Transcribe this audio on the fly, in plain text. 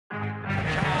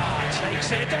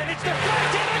takes it, and it's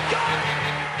deflected and gone!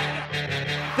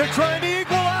 They're trying to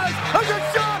equalize. A good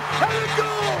shot and a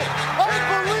goal!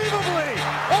 Unbelievably,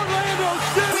 Orlando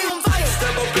City.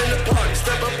 Step up in the party,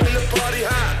 step up in the party,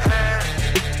 high.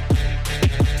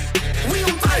 We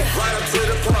on fight. Right up to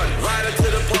the party, right up to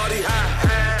the party, high.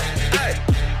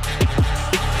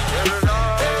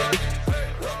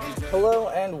 Hello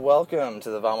and welcome to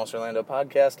the Vamos Orlando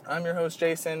podcast. I'm your host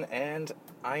Jason, and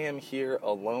I am here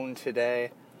alone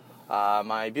today.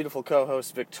 My beautiful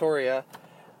co-host Victoria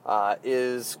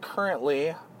is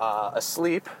currently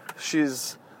asleep.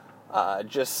 She's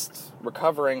just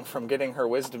recovering from getting her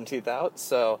wisdom teeth out,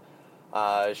 so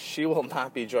she will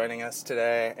not be joining us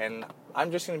today, and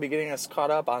I'm just going to be getting us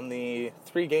caught up on the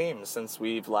 3 games since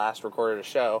we've last recorded a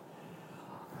show,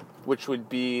 which would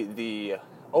be the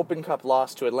Open Cup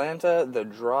loss to Atlanta, the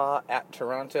draw at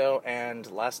Toronto, and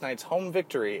last night's home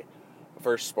victory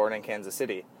versus Sporting Kansas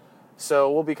City.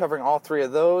 So we'll be covering all 3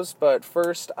 of those, but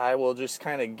first I will just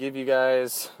kind of give you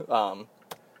guys kind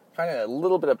of a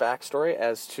little bit of backstory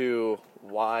as to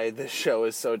why this show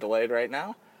is so delayed right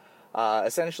now.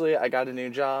 Essentially, I got a new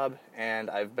job, and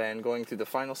I've been going through the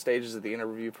final stages of the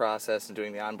interview process and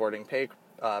doing the onboarding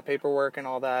paperwork and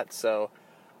all that, so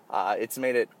it's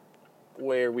made it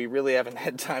where we really haven't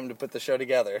had time to put the show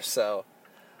together. So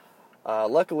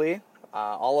luckily,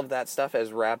 all of that stuff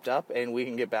has wrapped up, and we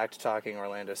can get back to talking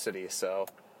Orlando City. So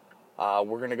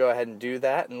we're going to go ahead and do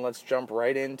that, and let's jump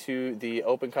right into the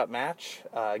Open Cup match.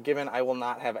 Given I will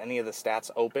not have any of the stats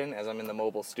open as I'm in the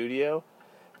mobile studio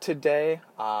today,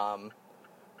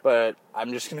 but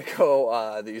I'm just going to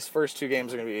go, these first 2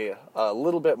 games are going to be a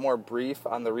little bit more brief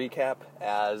on the recap,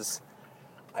 as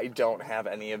I don't have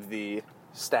any of the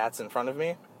stats in front of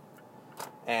me,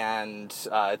 and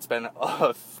it's been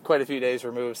quite a few days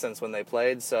removed since when they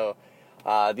played. So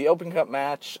the Open Cup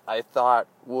match, I think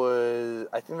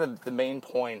that the main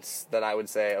points that I would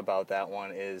say about that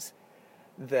one is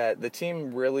that the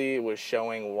team really was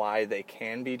showing why they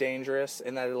can be dangerous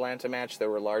in that Atlanta match. There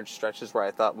were large stretches where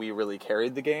I thought we really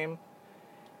carried the game,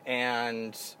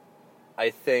 and I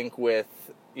think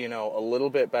with, a little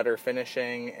bit better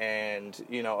finishing and,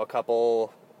 a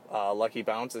couple lucky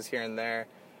bounces here and there,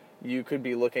 you could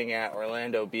be looking at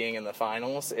Orlando being in the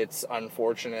finals. It's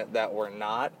unfortunate that we're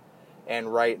not,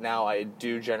 and right now I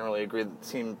do generally agree that the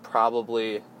team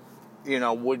probably,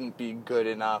 wouldn't be good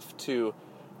enough to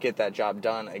get that job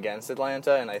done against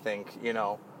Atlanta, and I think,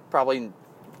 probably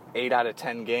 8 out of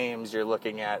 10 games you're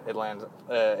looking at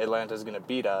Atlanta's going to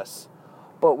beat us,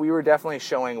 but we were definitely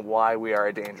showing why we are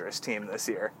a dangerous team this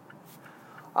year.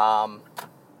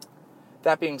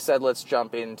 That being said, let's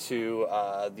jump into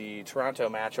the Toronto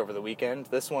match over the weekend.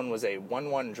 This one was a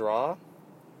 1-1 draw,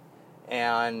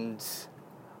 and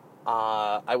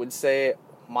I would say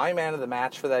my man of the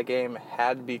match for that game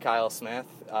had to be Kyle Smith.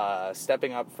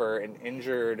 Stepping up for an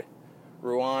injured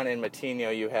Ruan and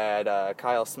Matinho, you had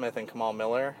Kyle Smith and Kamal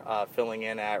Miller filling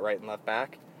in at right and left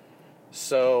back.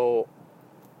 So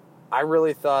I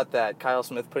really thought that Kyle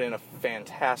Smith put in a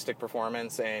fantastic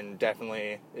performance and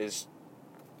definitely is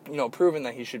proven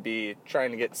that he should be trying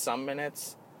to get some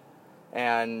minutes.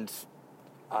 And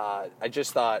I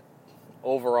just thought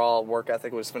overall work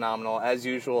ethic was phenomenal. As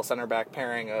usual, center back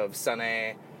pairing of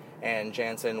Sané and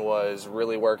Jansen was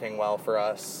really working well for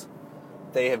us.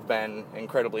 They have been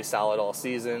incredibly solid all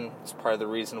season. It's part of the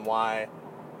reason why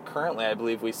currently I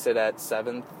believe we sit at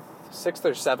 6th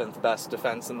or 7th best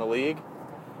defense in the league.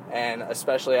 And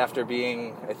especially after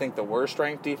being, I think, the worst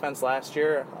ranked defense last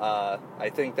year, I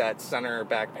think that center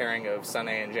back pairing of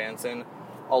Sané and Jansen,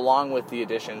 along with the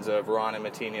additions of Ruan and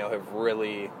Matinho, have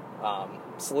really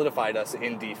solidified us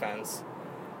in defense.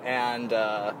 And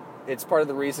it's part of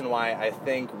the reason why I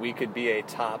think we could be a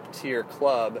top tier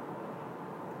club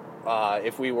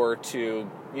if we were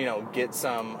to, get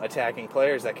some attacking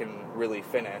players that can really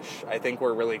finish. I think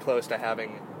we're really close to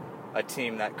having a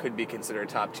team that could be considered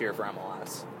top tier for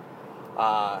MLS.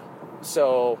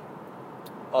 So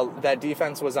that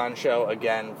defense was on show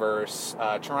again versus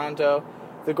Toronto.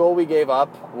 The goal we gave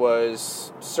up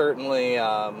was certainly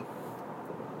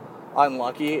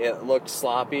unlucky. It looked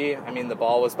sloppy. I mean, the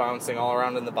ball was bouncing all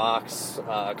around in the box,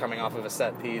 coming off of a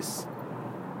set piece.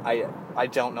 I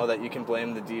don't know that you can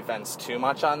blame the defense too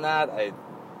much on that.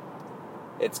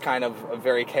 It's kind of a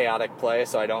very chaotic play,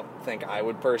 so I don't think I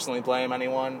would personally blame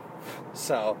anyone.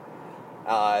 So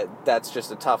that's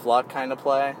just a tough luck kind of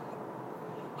play.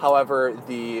 However,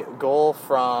 the goal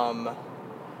from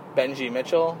Benji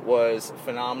Mitchell was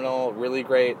phenomenal. Really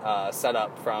great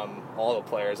setup from all the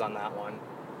players on that one.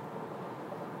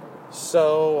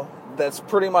 So that's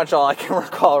pretty much all I can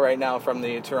recall right now from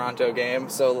the Toronto game.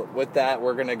 So with that,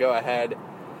 we're going to go ahead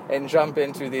and jump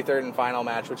into the third and final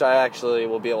match, which I actually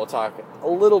will be able to talk a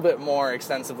little bit more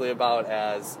extensively about,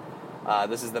 as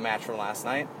this is the match from last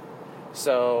night.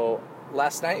 So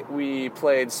last night we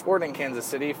played Sporting Kansas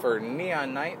City for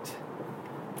Neon Night,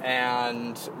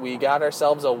 and we got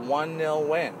ourselves a 1-0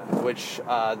 win, which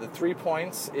the 3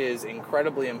 points is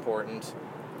incredibly important.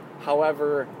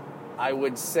 However, I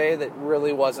would say that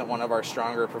really wasn't one of our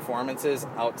stronger performances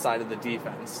outside of the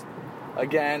defense.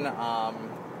 Again,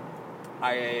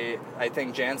 I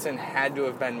think Jansen had to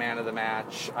have been man of the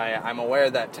match. I'm aware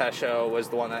that Tesho was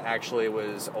the one that actually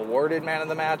was awarded man of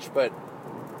the match, but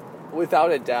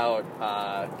without a doubt,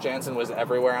 Jansen was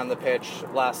everywhere on the pitch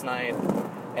last night,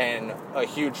 and a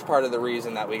huge part of the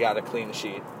reason that we got a clean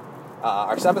sheet.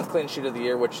 Our 7th clean sheet of the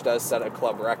year, which does set a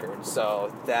club record,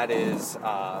 so that is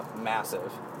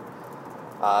massive.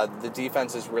 The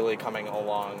defense is really coming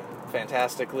along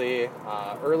fantastically.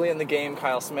 Early in the game,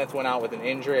 Kyle Smith went out with an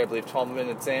injury, I believe 12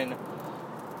 minutes in.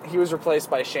 He was replaced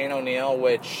by Shane O'Neill,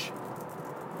 which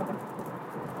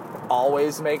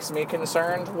always makes me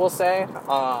concerned, we'll say.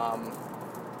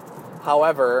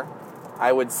 However,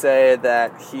 I would say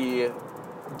that he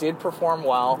did perform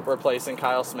well replacing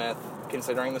Kyle Smith,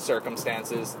 considering the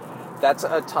circumstances. That's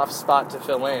a tough spot to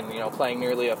fill in, playing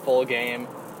nearly a full game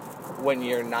when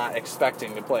you're not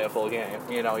expecting to play a full game.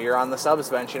 You're on the subs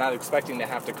bench, you're not expecting to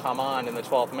have to come on in the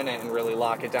 12th minute and really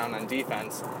lock it down on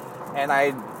defense. And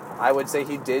I would say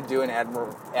he did do an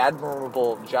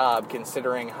admirable job,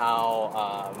 considering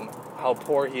how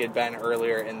poor he had been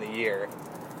earlier in the year.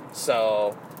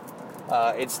 So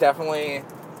it's definitely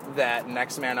that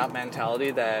next man up mentality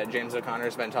that James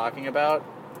O'Connor's been talking about,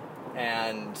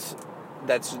 and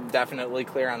that's definitely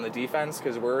clear on the defense,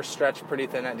 because we're stretched pretty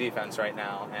thin at defense right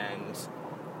now, and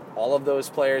all of those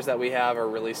players that we have are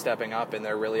really stepping up, and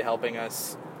they're really helping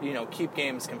us, keep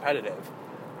games competitive.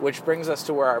 Which brings us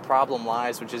to where our problem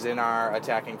lies, which is in our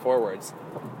attacking forwards.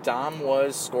 Dom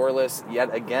was scoreless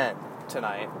yet again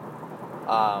tonight.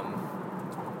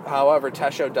 However,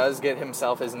 Tesho does get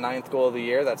himself his 9th goal of the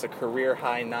year. That's a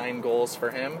career-high 9 goals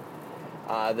for him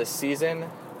this season,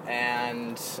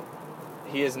 and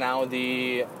he is now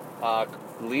the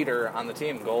leader on the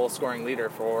team, goal-scoring leader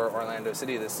for Orlando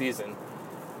City this season.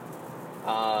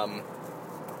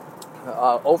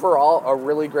 Overall, a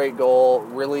really great goal,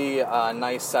 really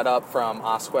nice setup from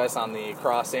Asquez on the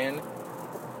cross-in,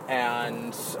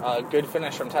 and a good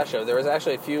finish from Tesho. There was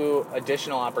actually a few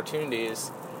additional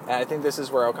opportunities, and I think this is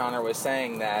where O'Connor was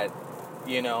saying that,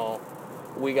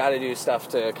 we got to do stuff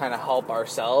to kind of help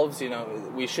ourselves.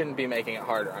 We shouldn't be making it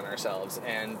harder on ourselves.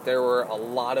 And there were a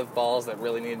lot of balls that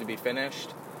really needed to be finished.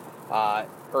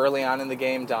 Early on in the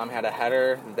game, Dom had a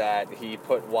header that he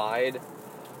put wide.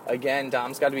 Again,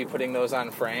 Dom's got to be putting those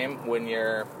on frame when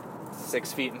you're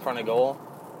 6 feet in front of goal.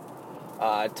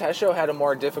 Tesho had a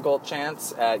more difficult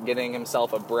chance at getting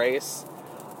himself a brace.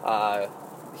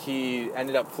 He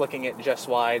ended up flicking it just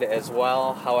wide as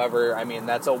well. However,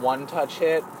 that's a one-touch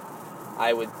hit.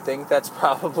 I would think that's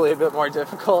probably a bit more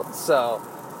difficult. So,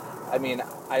 I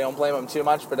don't blame him too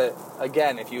much. But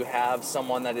again, if you have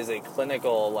someone that is a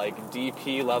clinical,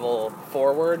 DP level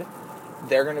forward,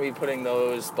 they're going to be putting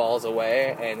those balls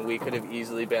away, and we could have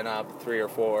easily been up 3 or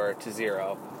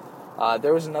 4-0.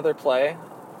 There was another play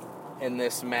in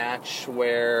this match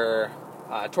where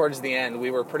towards the end we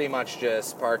were pretty much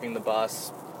just parking the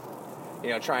bus,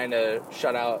 trying to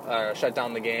shut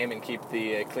down the game and keep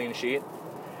the clean sheet.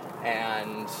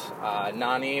 And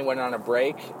Nani went on a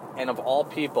break, and of all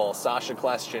people, Sasha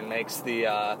Kleshin makes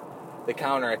the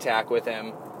counter attack with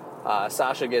him.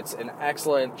 Sasha gets an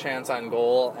excellent chance on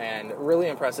goal, and really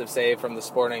impressive save from the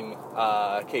Sporting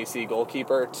KC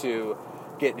goalkeeper to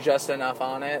get just enough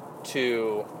on it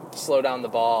to slow down the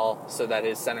ball so that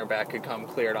his center back could come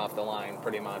cleared off the line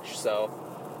pretty much. So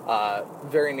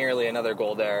very nearly another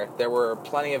goal there. There were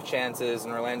plenty of chances,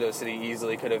 and Orlando City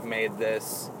easily could have made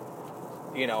this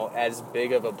as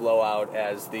big of a blowout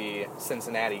as the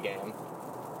Cincinnati game.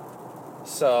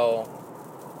 So,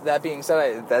 that being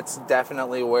said, that's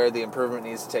definitely where the improvement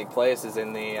needs to take place, is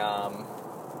in the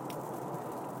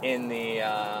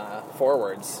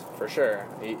forwards, for sure.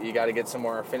 You got to get some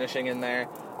more finishing in there.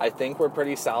 I think we're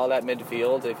pretty solid at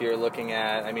midfield. If you're looking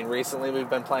at, recently we've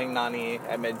been playing Nani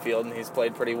at midfield, and he's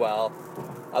played pretty well.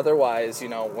 Otherwise,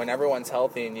 when everyone's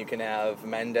healthy and you can have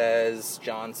Mendez,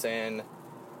 Johnson,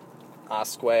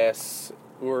 Asquez,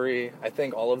 Uri, I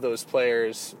think all of those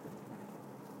players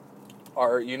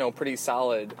are, pretty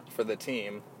solid for the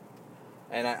team.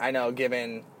 And I know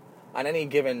on any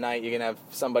given night, you can have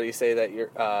somebody say that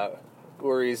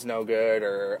Uri's no good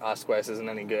or Asquez isn't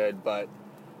any good, but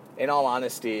in all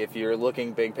honesty, if you're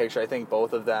looking big picture, I think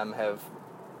both of them have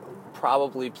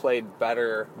probably played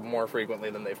better more frequently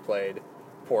than they've played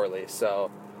poorly.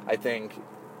 So I think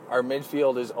our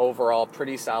midfield is overall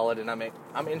pretty solid, and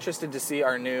I'm interested to see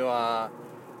our new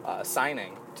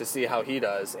signing, to see how he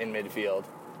does in midfield.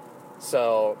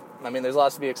 So, I mean, there's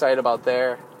lots to be excited about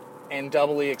there. And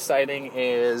doubly exciting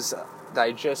is, that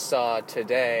I just saw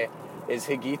today, is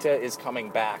Higuita is coming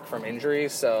back from injury.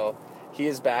 So he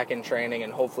is back in training,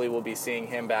 and hopefully we'll be seeing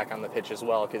him back on the pitch as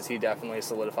well, because he definitely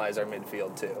solidifies our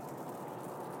midfield too.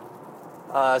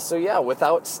 So yeah,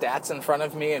 without stats in front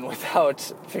of me and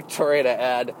without Victoria to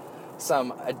add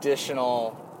some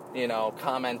additional,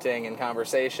 commenting and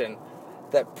conversation,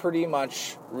 that pretty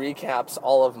much recaps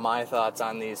all of my thoughts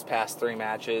on these past 3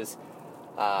 matches.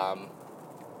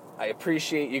 I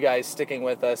appreciate you guys sticking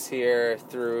with us here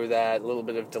through that little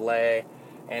bit of delay,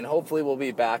 and hopefully we'll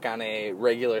be back on a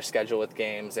regular schedule with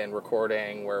games and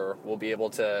recording, where we'll be able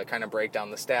to kind of break down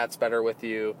the stats better with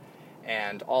you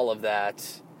and all of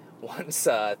that once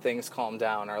things calm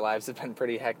down. Our lives have been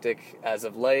pretty hectic as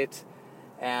of late,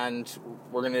 and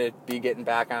we're going to be getting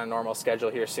back on a normal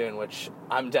schedule here soon, which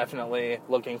I'm definitely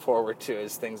looking forward to,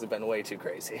 as things have been way too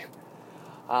crazy.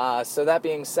 So that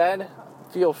being said,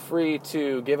 feel free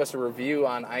to give us a review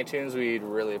on iTunes. We'd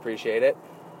really appreciate it.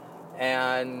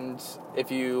 And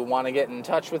if you want to get in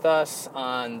touch with us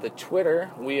on the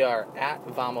Twitter, we are at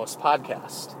Vamos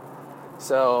Podcast.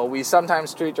 So we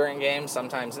sometimes tweet during games,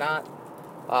 sometimes not.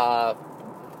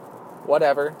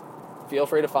 Whatever. Feel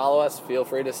free to follow us. Feel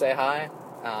free to say hi.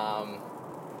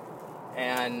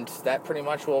 And that pretty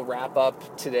much will wrap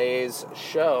up today's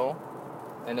show.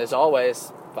 And as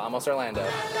always, Vamos Orlando.